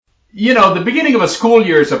The beginning of a school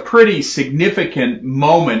year is a pretty significant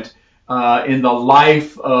moment in the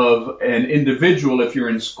life of an individual if you're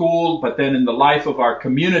in school, but then in the life of our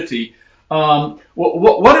community.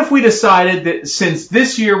 What if we decided that since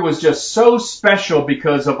this year was just so special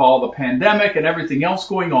because of all the pandemic and everything else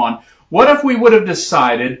going on, what if we would have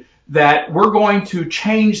decided that we're going to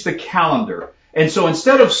change the calendar? And so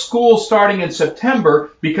instead of school starting in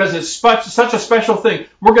September, because it's such a special thing,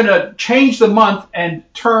 we're going to change the month and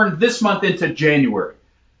turn this month into January.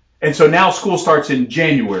 And so now school starts in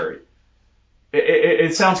January.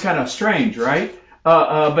 It sounds kind of strange, right?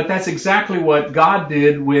 But that's exactly what God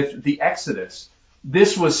did with the Exodus.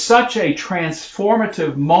 This was such a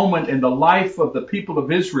transformative moment in the life of the people of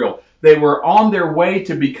Israel. They were on their way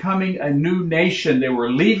to becoming a new nation. They were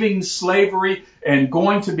leaving slavery and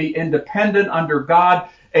going to be independent under God,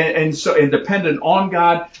 and so independent on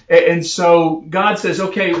God. And so God says,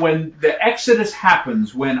 okay, when the Exodus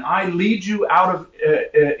happens, when I lead you out of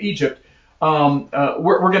Egypt,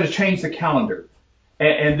 we're going to change the calendar.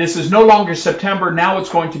 And this is no longer September. Now it's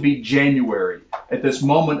going to be January at this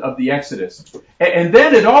moment of the Exodus. And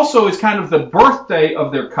then it also is kind of the birthday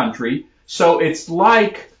of their country. So it's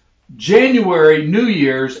like January, New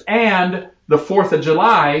Year's, and the 4th of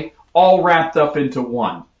July all wrapped up into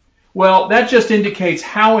one. Well, that just indicates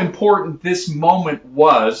how important this moment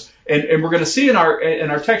was. And we're going to see in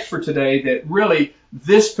our text for today that really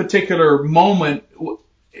this particular moment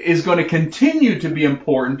is going to continue to be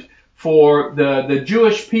important for the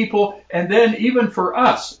Jewish people, and then even for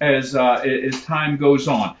us as time goes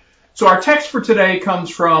on. So our text for today comes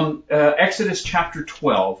from Exodus chapter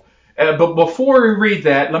 12. But before we read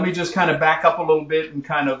that, let me just kind of back up a little bit and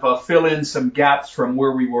kind of fill in some gaps from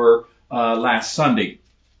where we were last Sunday.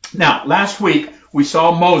 Now, last week we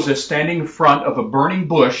saw Moses standing in front of a burning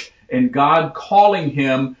bush and God calling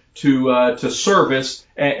him to service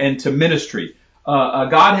and to ministry.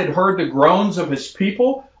 God had heard the groans of his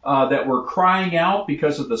people that were crying out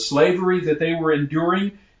because of the slavery that they were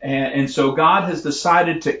enduring. And so God has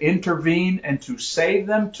decided to intervene and to save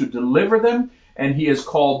them, to deliver them. And he has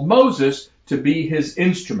called Moses to be his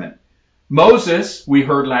instrument. Moses, we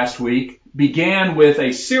heard last week, began with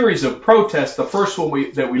a series of protests. The first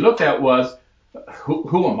one that we looked at was,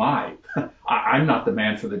 who am I? I'm not the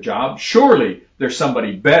man for the job. Surely there's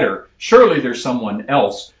somebody better. Surely there's someone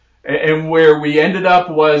else. And where we ended up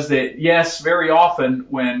was that, yes, very often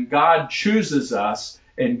when God chooses us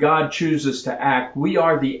and God chooses to act, we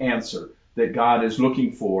are the answer that God is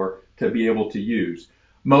looking for to be able to use.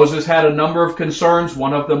 Moses had a number of concerns.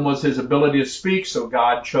 One of them was his ability to speak, so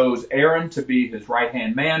God chose Aaron to be his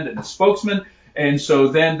right-hand man and his spokesman. And so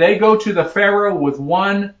then they go to the Pharaoh with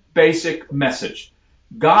one basic message.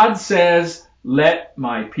 God says, let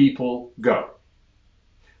my people go.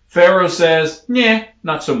 Pharaoh says, nah,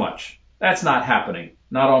 not so much. That's not happening.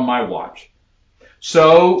 Not on my watch.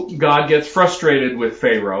 So God gets frustrated with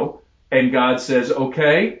Pharaoh, and God says,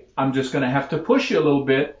 okay, I'm just going to have to push you a little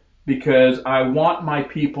bit because I want my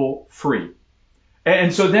people free.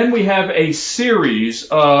 And so then we have a series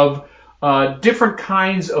of different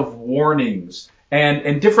kinds of warnings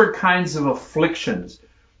and different kinds of afflictions.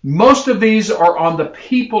 Most of these are on the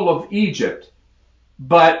people of Egypt,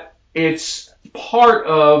 but it's part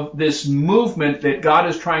of this movement that God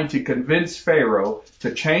is trying to convince Pharaoh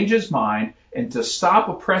to change his mind and to stop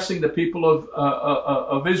oppressing the people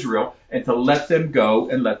of Israel and to let them go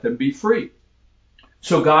and let them be free.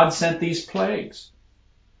 So God sent these plagues.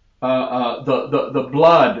 The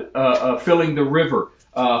blood filling the river,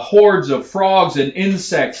 hordes of frogs and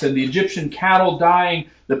insects, and the Egyptian cattle dying,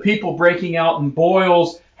 the people breaking out in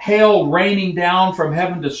boils, hail raining down from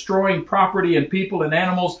heaven, destroying property and people and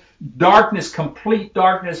animals, darkness, complete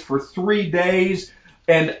darkness for 3 days.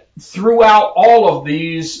 And throughout all of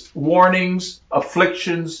these warnings,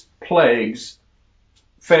 afflictions, plagues,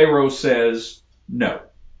 Pharaoh says no.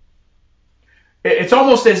 It's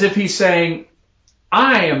almost as if he's saying,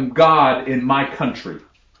 I am God in my country,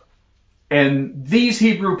 and these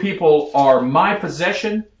Hebrew people are my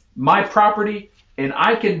possession, my property, and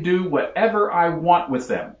I can do whatever I want with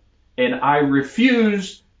them. And I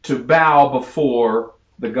refuse to bow before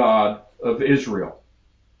the God of Israel.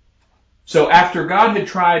 So after God had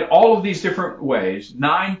tried all of these different ways,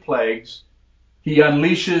 9 plagues, he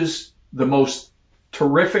unleashes the most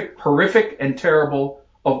terrific, horrific, and terrible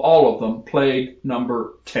of all of them, plague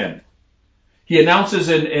number 10. He announces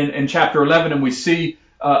in chapter 11, and we see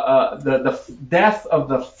the death of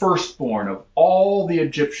the firstborn of all the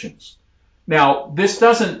Egyptians. Now, this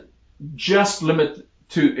doesn't just limit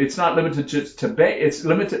to, it's not limited just to, it's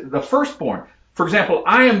limited to the firstborn. For example,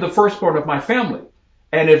 I am the firstborn of my family,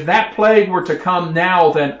 And if that plague were to come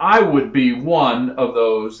now, then I would be one of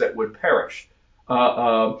those that would perish.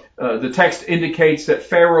 The text indicates that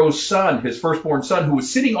Pharaoh's son, his firstborn son, who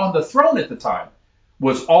was sitting on the throne at the time,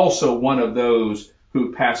 was also one of those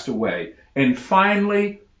who passed away. And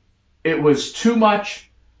finally, it was too much.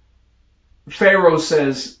 Pharaoh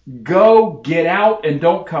says, go, get out, and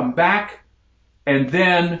don't come back. And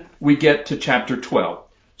then we get to chapter 12.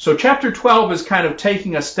 So chapter 12 is kind of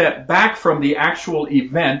taking a step back from the actual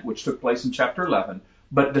event, which took place in chapter 11,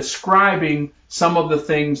 but describing some of the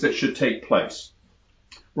things that should take place.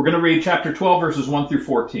 We're going to read chapter 12, verses 1 through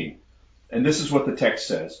 14. And this is what the text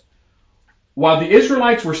says. While the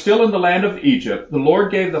Israelites were still in the land of Egypt, the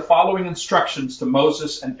Lord gave the following instructions to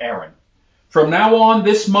Moses and Aaron. From now on,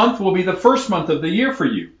 this month will be the first month of the year for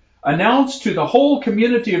you. Announce to the whole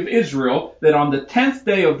community of Israel that on the 10th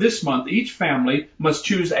day of this month, each family must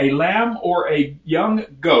choose a lamb or a young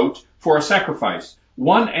goat for a sacrifice,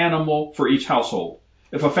 one animal for each household.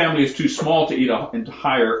 If a family is too small to eat an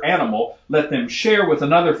entire animal, let them share with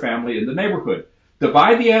another family in the neighborhood.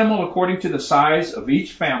 Divide the animal according to the size of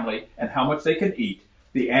each family and how much they can eat.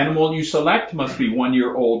 The animal you select must be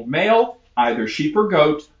 1-year-old male, either sheep or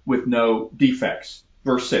goat, with no defects.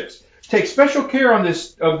 Verse 6. Take special care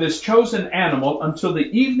of this chosen animal until the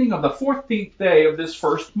evening of the 14th day of this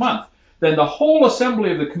first month. Then the whole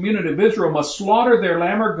assembly of the community of Israel must slaughter their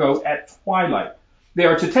lamb or goat at twilight. They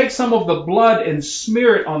are to take some of the blood and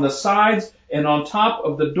smear it on the sides and on top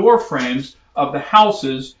of the door frames of the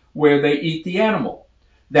houses where they eat the animal.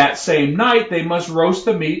 That same night they must roast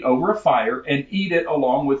the meat over a fire and eat it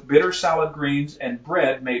along with bitter salad greens and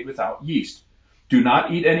bread made without yeast. Do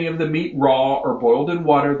not eat any of the meat raw or boiled in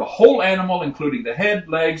water. The whole animal, including the head,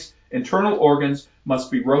 legs, internal organs,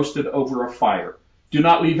 must be roasted over a fire. Do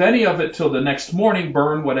not leave any of it till the next morning.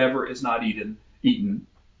 Burn whatever is not eaten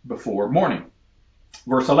before morning.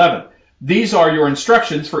 Verse 11. These are your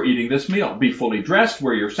instructions for eating this meal. Be fully dressed,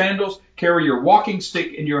 wear your sandals, carry your walking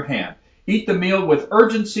stick in your hand. Eat the meal with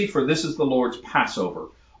urgency, for this is the Lord's Passover.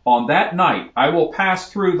 On that night I will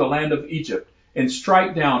pass through the land of Egypt and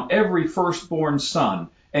strike down every firstborn son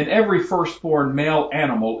and every firstborn male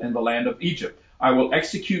animal in the land of Egypt. I will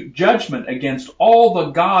execute judgment against all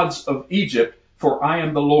the gods of Egypt, for I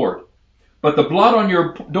am the Lord. But the blood on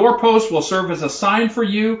your doorpost will serve as a sign for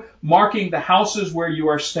you, marking the houses where you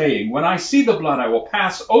are staying. When I see the blood, I will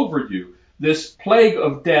pass over you. This plague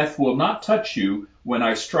of death will not touch you when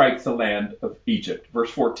I strike the land of Egypt. Verse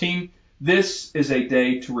 14, this is a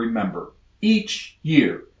day to remember. Each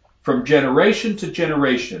year, from generation to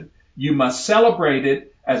generation, you must celebrate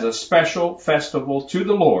it as a special festival to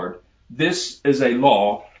the Lord. This is a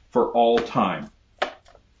law for all time.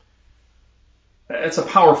 It's a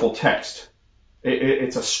powerful text.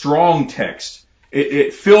 It's a strong text.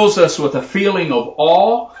 It fills us with a feeling of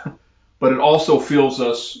awe, but it also fills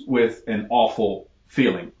us with an awful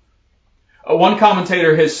feeling. One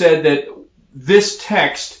commentator has said that this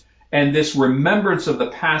text and this remembrance of the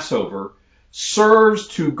Passover serves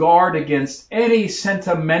to guard against any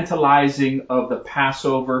sentimentalizing of the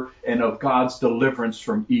Passover and of God's deliverance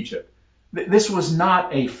from Egypt. This was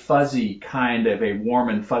not a fuzzy kind of, a warm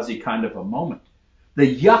and fuzzy kind of a moment.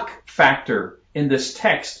 The yuck factor in this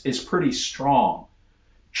text is pretty strong.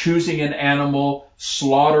 Choosing an animal,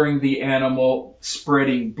 slaughtering the animal,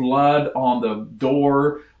 spreading blood on the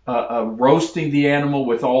door, roasting the animal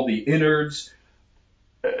with all the innards.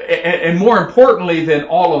 And more importantly than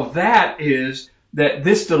all of that is that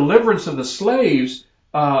this deliverance of the slaves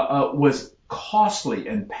was costly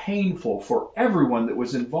and painful for everyone that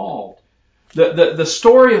was involved. The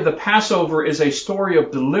story of the Passover is a story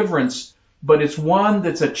of deliverance, but it's one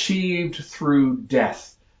that's achieved through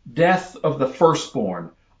death. Death of the firstborn,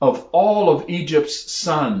 of all of Egypt's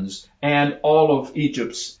sons and all of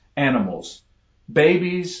Egypt's animals.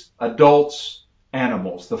 Babies, adults,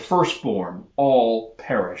 animals, the firstborn, all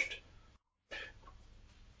perished.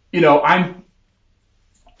 You know, I'm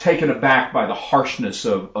taken aback by the harshness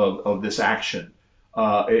of this action.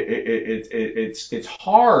 It's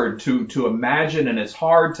hard to imagine, and it's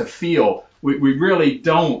hard to feel. We really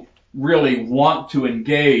don't really want to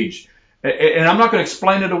engage. And I'm not going to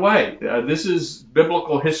explain it away. This is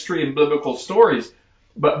biblical history and biblical stories.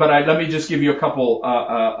 But let me just give you a couple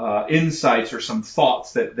insights or some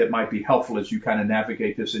thoughts that might be helpful as you kind of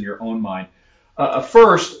navigate this in your own mind.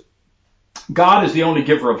 First, God is the only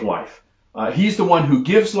giver of life. He's the one who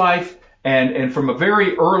gives life. And from a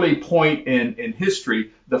very early point in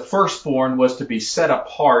history, the firstborn was to be set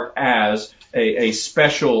apart as a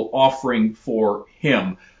special offering for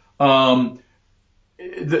him. The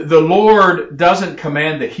Lord doesn't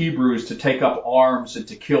command the Hebrews to take up arms and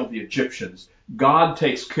to kill the Egyptians. God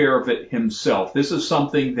takes care of it himself. This is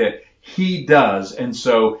something that he does. And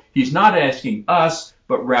so he's not asking us,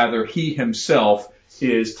 but rather he himself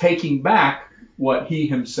is taking back what he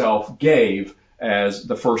himself gave as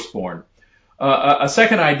the firstborn. A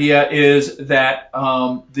second idea is that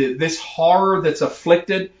this horror that's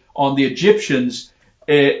afflicted on the Egyptians,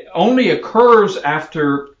 it only occurs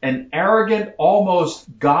after an arrogant, almost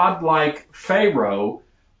godlike Pharaoh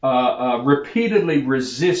repeatedly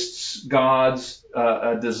resists God's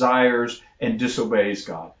desires and disobeys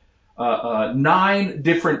God. 9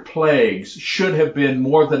 different plagues should have been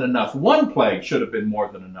more than enough. 1 plague should have been more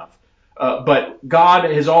than enough. But God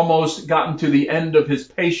has almost gotten to the end of his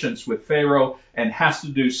patience with Pharaoh and has to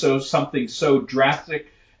do something so drastic.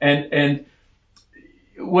 And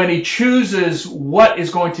when he chooses what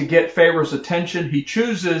is going to get Pharaoh's attention, he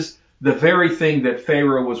chooses the very thing that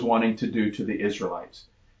Pharaoh was wanting to do to the Israelites.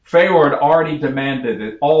 Pharaoh had already demanded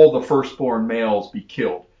that all the firstborn males be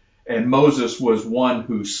killed. And Moses was one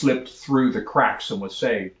who slipped through the cracks and was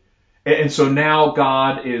saved. And so now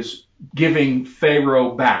God is giving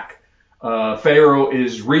Pharaoh back. Pharaoh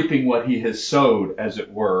is reaping what he has sowed, as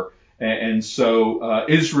it were. And so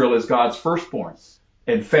Israel is God's firstborn.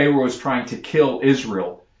 And Pharaoh is trying to kill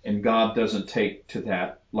Israel, and God doesn't take to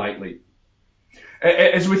that lightly.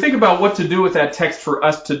 As we think about what to do with that text for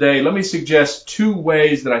us today, let me suggest 2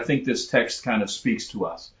 ways that I think this text kind of speaks to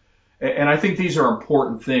us. And I think these are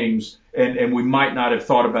important things, and we might not have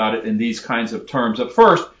thought about it in these kinds of terms. At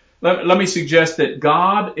first, let me suggest that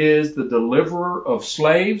God is the deliverer of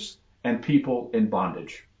slaves and people in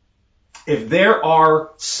bondage. If there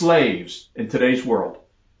are slaves in today's world,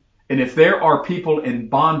 and if there are people in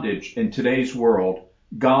bondage in today's world,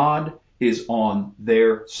 God is on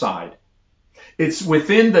their side. It's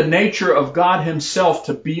within the nature of God himself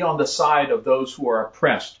to be on the side of those who are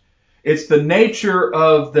oppressed. It's the nature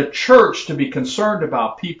of the church to be concerned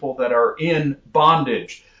about people that are in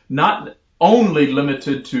bondage, not only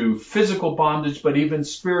limited to physical bondage, but even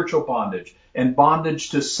spiritual bondage, and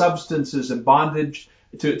bondage to substances, and bondage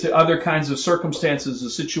to other kinds of circumstances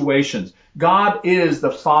and situations. God is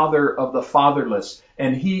the father of the fatherless,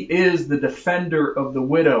 and he is the defender of the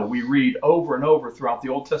widow. We read over and over throughout the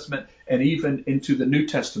Old Testament and even into the New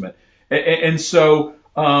Testament. And so,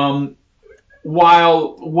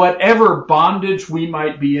 while whatever bondage we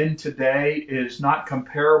might be in today is not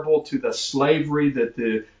comparable to the slavery that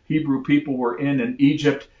the Hebrew people were in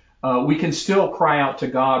Egypt, we can still cry out to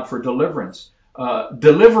God for deliverance.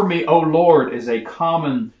 Deliver me, O Lord, is a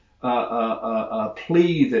common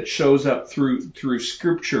plea that shows up through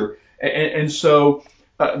Scripture. And so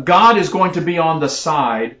God is going to be on the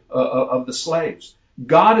side of the slaves.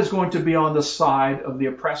 God is going to be on the side of the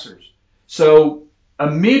oppressors. So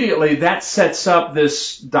immediately that sets up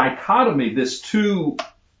this dichotomy, this 2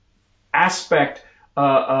 aspect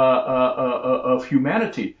of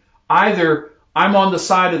humanity. Either I'm on the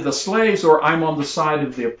side of the slaves or I'm on the side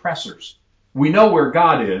of the oppressors. We know where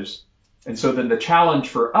God is, and so then the challenge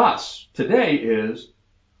for us today is,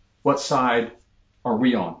 what side are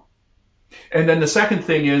we on? And then the second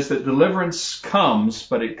thing is that deliverance comes,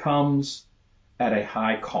 but it comes at a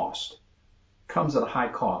high cost. It comes at a high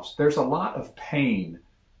cost. There's a lot of pain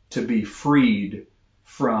to be freed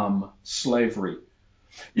from slavery.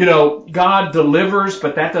 You know, God delivers,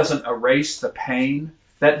 but that doesn't erase the pain.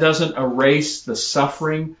 That doesn't erase the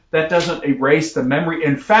suffering. That doesn't erase the memory.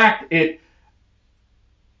 In fact, it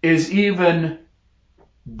is even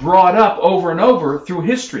brought up over and over through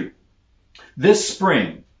history. This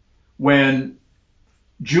spring, when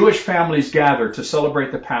Jewish families gather to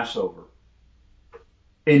celebrate the Passover,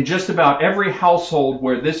 in just about every household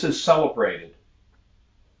where this is celebrated,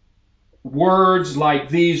 words like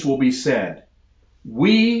these will be said.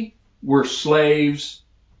 We were slaves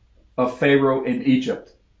of Pharaoh in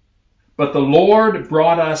Egypt, but the Lord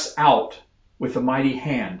brought us out with a mighty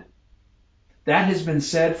hand. That has been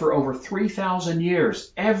said for over 3,000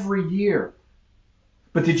 years, every year.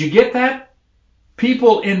 But did you get that?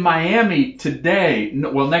 People in Miami today,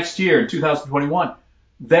 well, next year in 2021,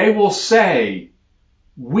 they will say,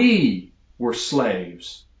 we were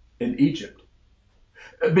slaves in Egypt.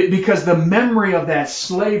 Because the memory of that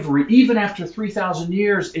slavery, even after 3,000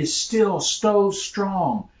 years, is still so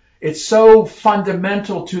strong. It's so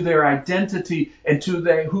fundamental to their identity and to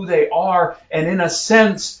who they are. And in a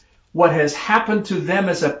sense, what has happened to them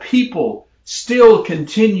as a people still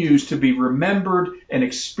continues to be remembered and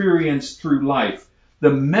experienced through life.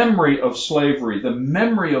 The memory of slavery, the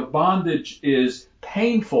memory of bondage is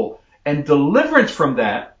painful, and deliverance from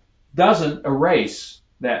that doesn't erase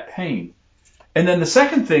that pain. And then the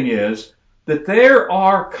second thing is that there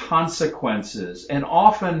are consequences, and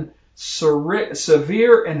often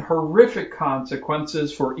severe and horrific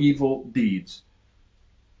consequences for evil deeds.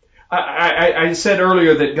 I said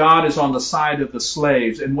earlier that God is on the side of the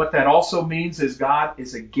slaves, and what that also means is God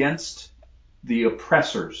is against the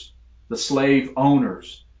oppressors, the slave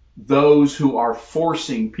owners, those who are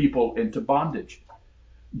forcing people into bondage.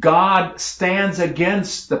 God stands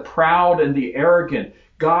against the proud and the arrogant.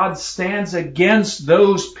 God stands against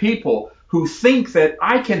those people who think that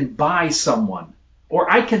I can buy someone or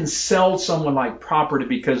I can sell someone like property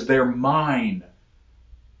because they're mine.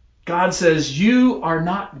 God says, you are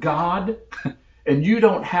not God and you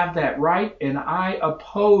don't have that right, and I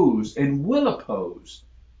oppose and will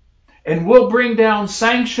bring down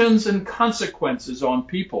sanctions and consequences on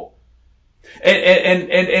people.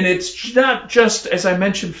 And it's not just, as I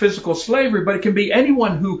mentioned, physical slavery, but it can be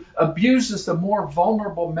anyone who abuses the more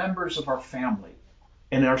vulnerable members of our family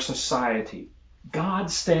and our society. God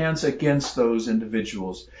stands against those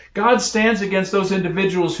individuals. God stands against those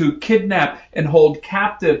individuals who kidnap and hold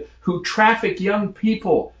captive, who traffic young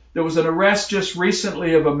people. There was an arrest just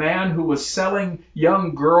recently of a man who was selling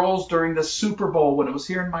young girls during the Super Bowl when it was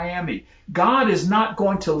here in Miami. God is not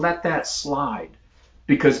going to let that slide,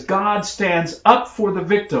 because God stands up for the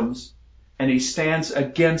victims and he stands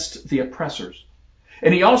against the oppressors.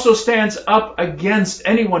 And he also stands up against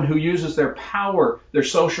anyone who uses their power, their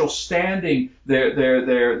social standing,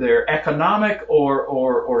 their economic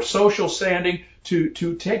or social standing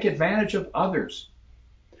to take advantage of others.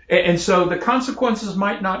 And so the consequences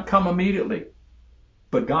might not come immediately,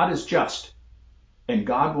 but God is just, and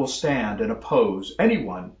God will stand and oppose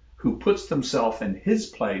anyone who puts themselves in his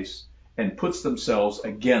place and puts themselves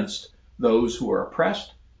against those who are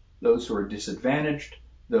oppressed, those who are disadvantaged,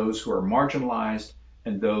 those who are marginalized,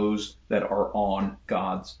 and those that are on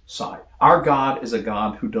God's side. Our God is a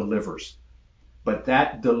God who delivers. But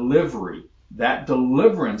that deliverance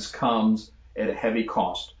comes at a heavy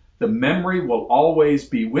cost. The memory will always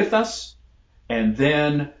be with us, and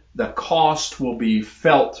then the cost will be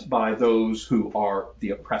felt by those who are the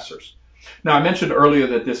oppressors. Now, I mentioned earlier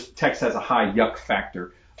that this text has a high yuck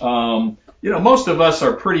factor. Most of us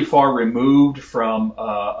are pretty far removed from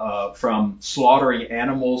slaughtering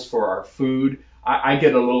animals for our food. I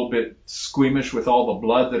get a little bit squeamish with all the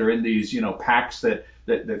blood that are in these, packs that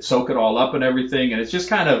soak it all up and everything. And it's just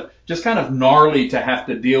kind of gnarly to have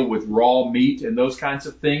to deal with raw meat and those kinds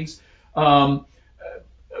of things.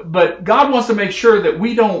 But God wants to make sure that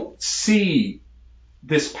we don't see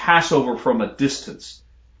this Passover from a distance.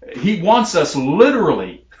 He wants us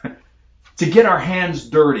literally to get our hands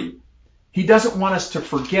dirty. He doesn't want us to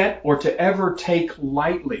forget or to ever take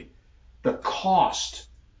lightly the cost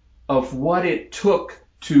of what it took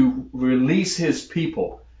to release his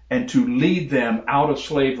people and to lead them out of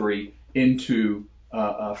slavery into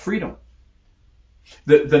freedom.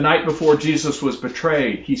 The night before Jesus was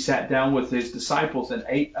betrayed, he sat down with his disciples and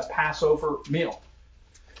ate a Passover meal.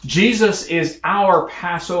 Jesus is our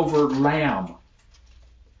Passover lamb.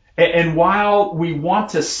 And while we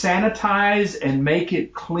want to sanitize and make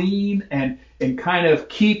it clean and kind of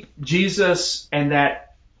keep Jesus and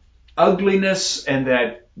that ugliness and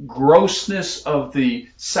that grossness of the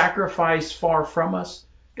sacrifice far from us,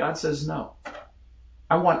 God says no.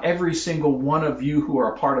 I want every single one of you who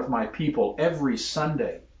are a part of my people every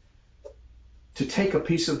Sunday to take a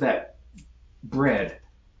piece of that bread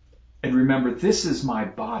and remember, this is my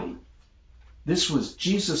body. This was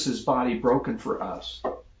Jesus' body broken for us.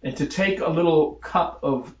 And to take a little cup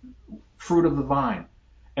of fruit of the vine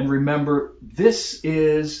and remember, this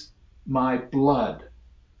is my blood,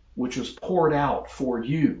 which was poured out for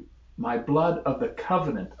you, my blood of the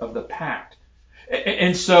covenant, of the pact.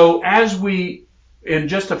 And so as we, in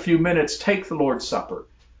just a few minutes, take the Lord's Supper,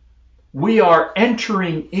 we are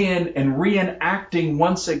entering in and reenacting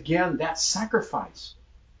once again that sacrifice.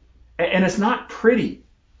 And it's not pretty,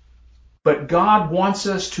 but God wants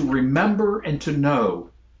us to remember and to know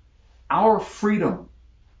our freedom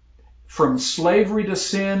from slavery to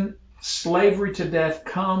sin, slavery to death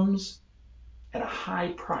comes at a high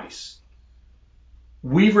price.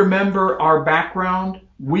 We remember our background.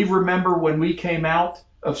 We remember when we came out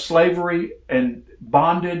of slavery and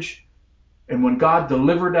bondage and when God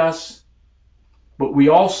delivered us. But we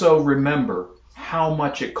also remember how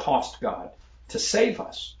much it cost God to save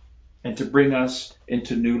us and to bring us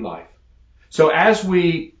into new life. So as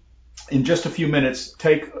we, in just a few minutes,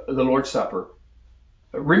 take the Lord's Supper,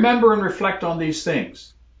 remember and reflect on these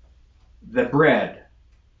things. The bread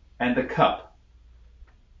and the cup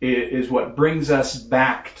is what brings us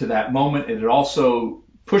back to that moment, and it also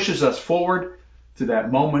pushes us forward to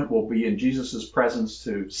that moment. We'll be in Jesus' presence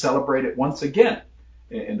to celebrate it once again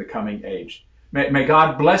in the coming age. May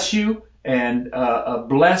God bless you and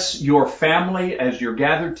bless your family as you're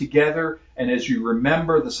gathered together and as you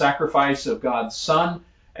remember the sacrifice of God's Son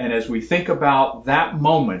and as we think about that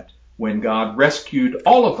moment when God rescued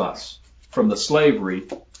all of us from the slavery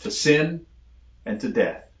to sin and to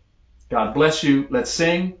death. God bless you. Let's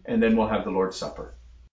sing, and then we'll have the Lord's Supper.